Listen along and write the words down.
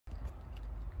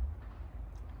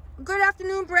Good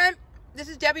afternoon, Brent. This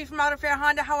is Debbie from Auto Fair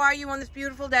Honda. How are you on this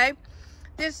beautiful day?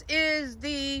 This is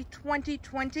the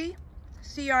 2020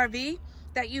 CR-V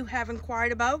that you have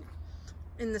inquired about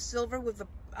in the silver with the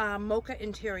mocha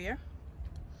interior.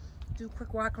 Do a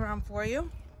quick walk around for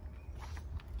you.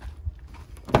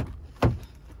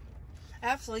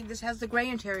 Actually, this has the gray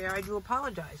interior. I do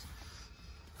apologize.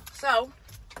 So,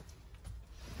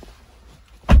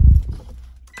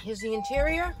 here's the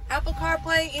interior. Apple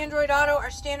CarPlay, Android Auto are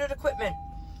standard equipment,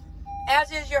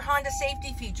 as is your Honda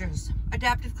safety features.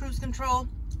 Adaptive cruise control,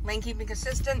 lane keeping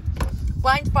assistant,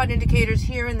 blind spot indicators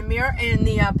here in the mirror, in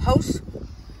the posts.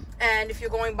 And if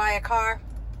you're going by a car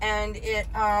and it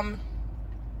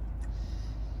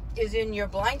is in your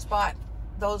blind spot,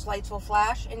 those lights will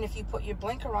flash. And if you put your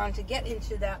blinker on to get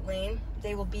into that lane,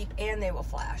 they will beep and they will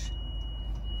flash.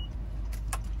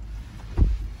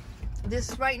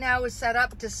 This right now is set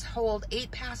up to hold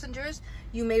 8 passengers.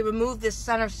 You may remove this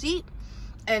center seat,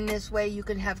 and this way you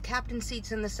can have captain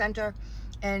seats in the center,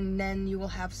 and then you will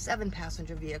have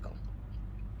 7-passenger vehicle.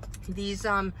 These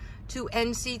 2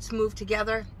 end seats move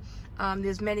together.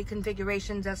 There's many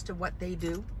configurations as to what they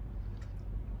do.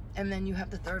 And then you have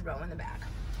the 3rd row in the back.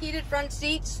 Heated front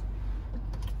seats,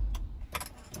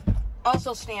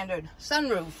 also standard.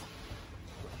 Sunroof.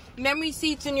 Memory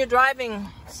seats in your driving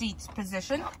seats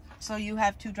position. So you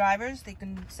have 2 drivers. They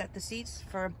can set the seats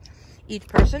for each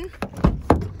person.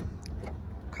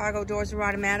 Cargo doors are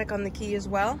automatic on the key as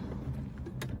well.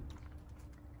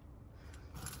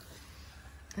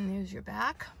 And there's your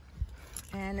back.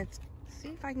 And it's, see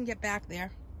if I can get back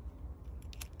there.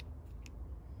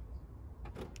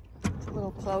 It's a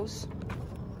little close.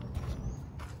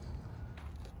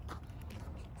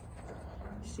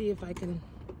 See if I can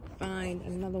find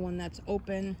another one that's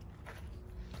open.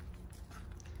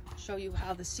 Show you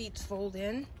how the seats fold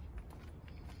in.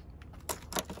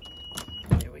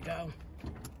 There we go.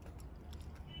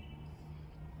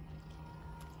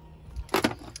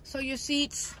 So your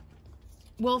seats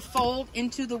will fold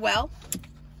into the well.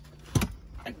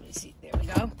 Let me see, there we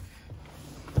go.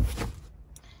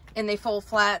 And they fold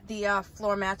flat. The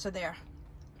floor mats are there.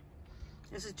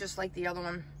 This is just like the other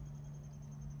one.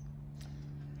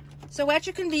 So at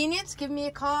your convenience, give me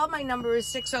a call. My number is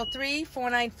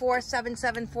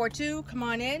 603-494-7742. Come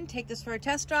on in, take this for a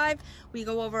test drive. We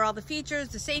go over all the features,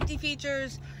 the safety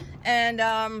features, and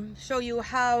show you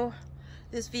how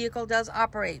this vehicle does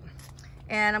operate.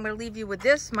 And I'm going to leave you with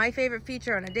this, my favorite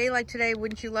feature on a day like today.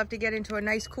 Wouldn't you love to get into a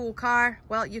nice, cool car?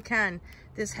 Well, you can.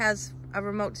 This has a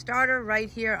remote starter right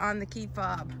here on the key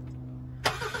fob.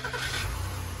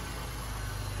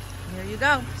 There you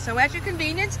go. So at your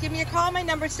convenience, give me a call. My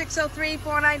number is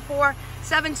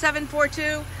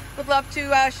 603-494-7742. Would love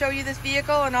to show you this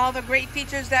vehicle and all the great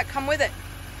features that come with it.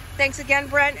 Thanks again,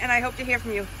 Brent, and I hope to hear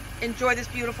from you. Enjoy this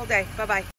beautiful day. Bye-bye.